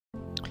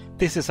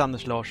This is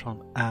Anders Larsson,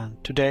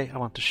 and today I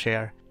want to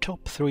share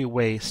top 3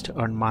 ways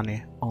to earn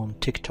money on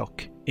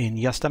TikTok. In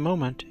just a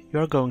moment you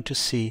are going to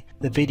see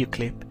the video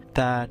clip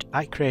that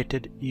I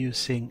created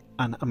using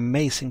an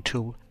amazing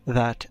tool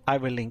that I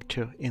will link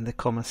to in the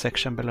comment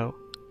section below.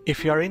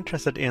 If you are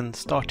interested in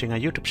starting a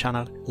YouTube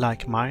channel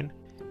like mine,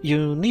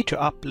 you need to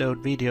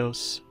upload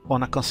videos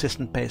on a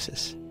consistent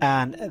basis.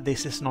 And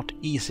this is not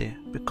easy,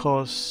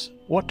 because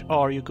what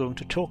are you going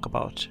to talk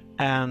about?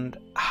 And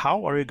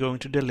how are you going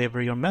to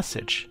deliver your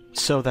message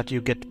so that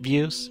you get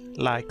views,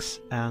 likes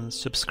and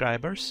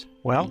subscribers?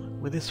 Well,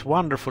 with this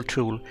wonderful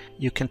tool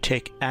you can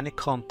take any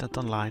content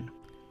online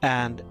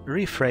and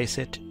rephrase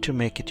it to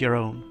make it your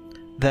own.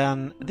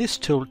 Then this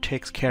tool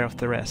takes care of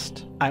the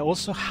rest. I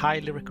also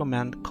highly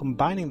recommend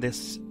combining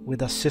this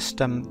with a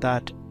system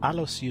that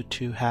allows you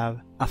to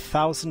have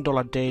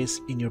 $1,000 days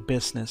in your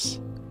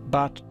business.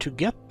 But to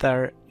get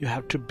there, you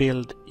have to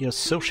build your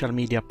social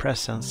media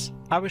presence.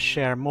 I will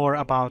share more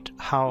about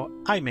how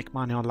I make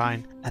money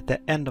online at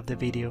the end of the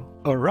video.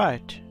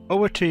 Alright,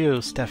 over to you,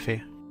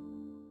 Steffi.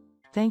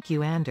 Thank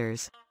you,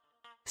 Anders.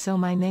 So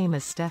my name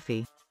is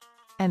Steffi,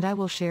 and I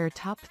will share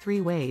top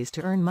 3 ways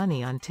to earn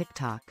money on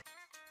TikTok.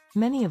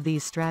 Many of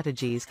these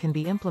strategies can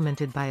be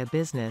implemented by a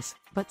business,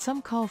 but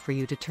some call for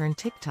you to turn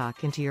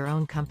TikTok into your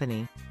own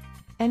company.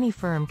 Any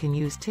firm can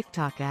use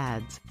TikTok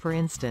ads, for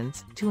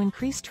instance, to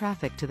increase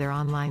traffic to their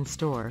online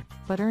store,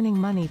 but earning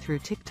money through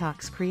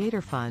TikTok's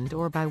Creator Fund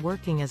or by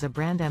working as a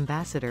brand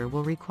ambassador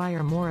will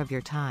require more of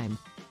your time.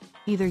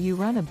 Either you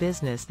run a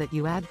business that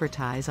you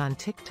advertise on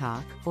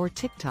TikTok, or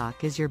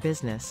TikTok is your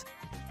business.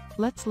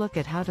 Let's look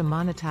at how to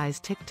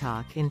monetize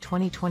TikTok in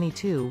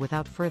 2022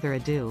 without further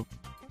ado.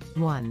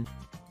 1.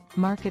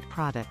 Market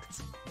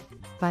products.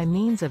 By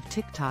means of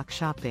TikTok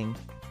shopping.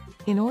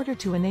 In order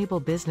to enable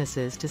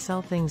businesses to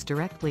sell things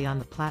directly on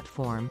the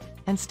platform,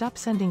 and stop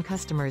sending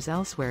customers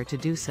elsewhere to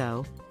do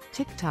so,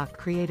 TikTok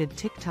created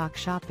TikTok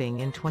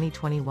Shopping in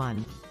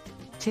 2021.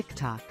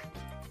 TikTok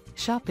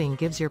Shopping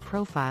gives your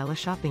profile a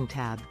shopping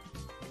tab,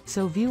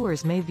 so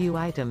viewers may view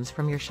items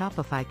from your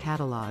Shopify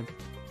catalog.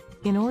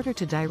 In order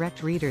to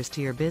direct readers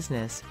to your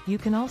business, you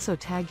can also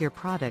tag your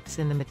products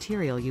in the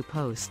material you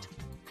post.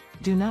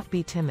 Do not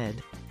be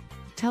timid.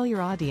 Tell your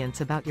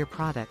audience about your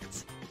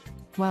products.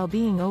 While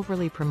being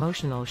overly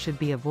promotional should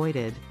be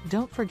avoided,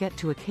 don't forget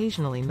to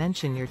occasionally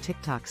mention your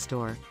TikTok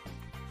store.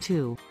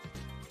 2.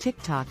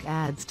 TikTok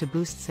ads to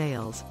boost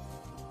sales.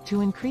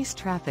 To increase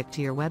traffic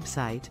to your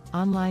website,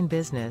 online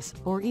business,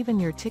 or even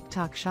your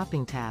TikTok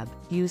shopping tab,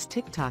 use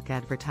TikTok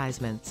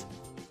advertisements.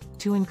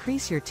 To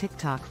increase your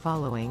TikTok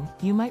following,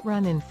 you might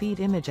run in-feed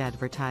image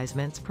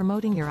advertisements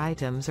promoting your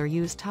items or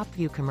use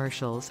top-view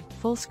commercials,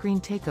 full-screen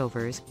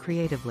takeovers,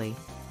 creatively.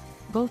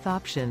 Both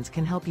options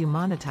can help you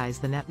monetize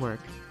the network.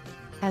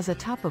 As a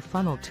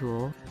top-of-funnel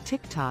tool,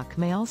 TikTok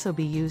may also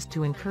be used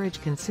to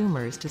encourage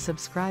consumers to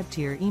subscribe to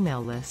your email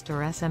list or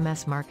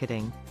SMS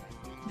marketing.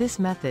 This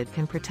method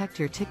can protect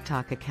your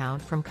TikTok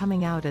account from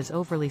coming out as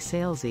overly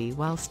salesy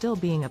while still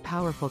being a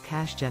powerful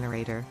cash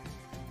generator.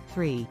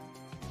 3.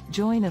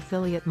 Join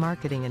affiliate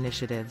marketing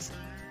initiatives.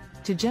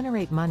 To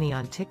generate money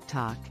on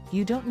TikTok,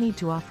 you don't need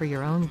to offer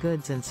your own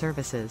goods and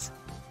services.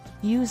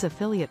 Use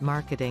affiliate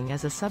marketing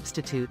as a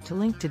substitute to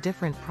link to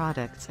different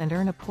products and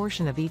earn a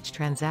portion of each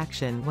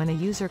transaction when a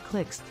user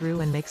clicks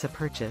through and makes a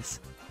purchase.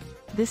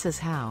 This is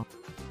how.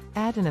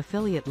 Add an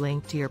affiliate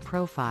link to your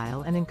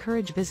profile and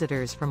encourage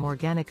visitors from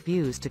organic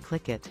views to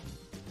click it.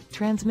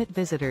 Transmit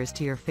visitors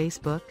to your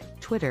Facebook,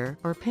 Twitter,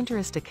 or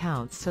Pinterest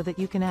accounts so that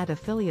you can add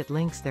affiliate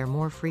links there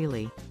more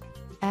freely.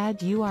 Add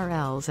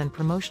URLs and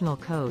promotional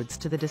codes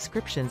to the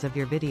descriptions of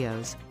your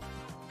videos.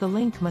 The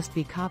link must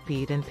be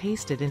copied and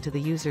pasted into the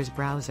user's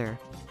browser.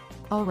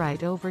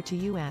 Alright, over to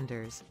you,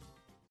 Anders.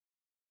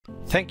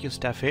 Thank you,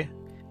 Steffi.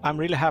 I'm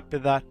really happy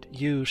that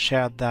you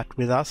shared that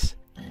with us.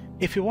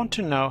 If you want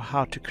to know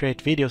how to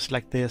create videos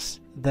like this,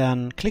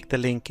 then click the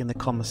link in the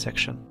comment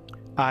section.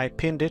 I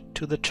pinned it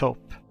to the top.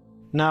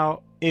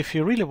 Now, if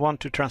you really want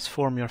to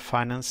transform your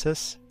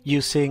finances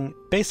using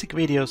basic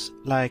videos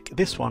like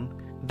this one,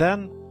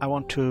 then I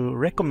want to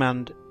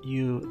recommend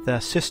you the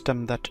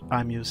system that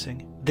I'm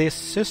using. This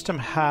system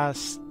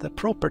has the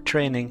proper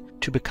training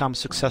to become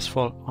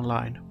successful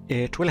online.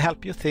 It will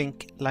help you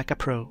think like a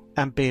pro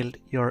and build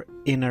your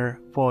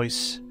inner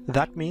voice.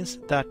 That means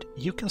that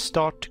you can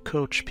start to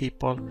coach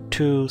people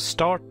to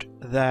start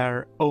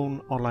their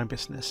own online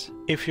business.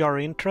 If you are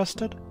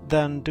interested,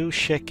 then do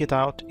check it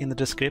out in the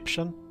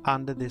description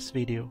under this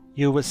video.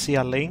 You will see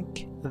a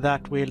link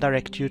that will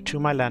direct you to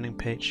my landing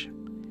page.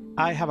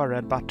 I have a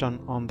red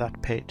button on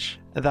that page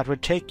that will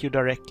take you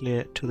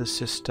directly to the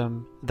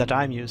system that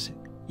I'm using.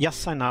 Just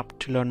sign up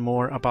to learn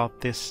more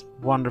about this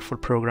wonderful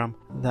program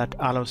that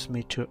allows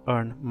me to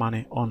earn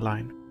money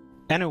online.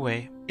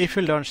 Anyway, if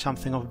you learned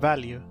something of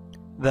value,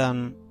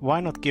 then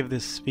why not give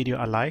this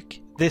video a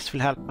like? This will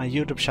help my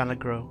YouTube channel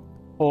grow.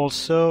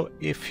 Also,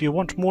 if you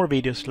want more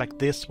videos like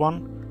this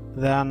one,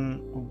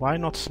 then why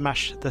not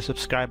smash the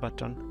subscribe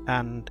button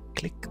and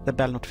click the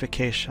bell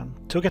notification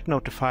to get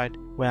notified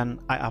when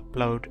I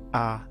upload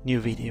a new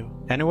video.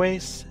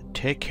 Anyways,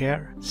 take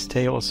care,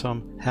 stay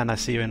awesome, and I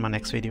see you in my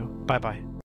next video. Bye bye.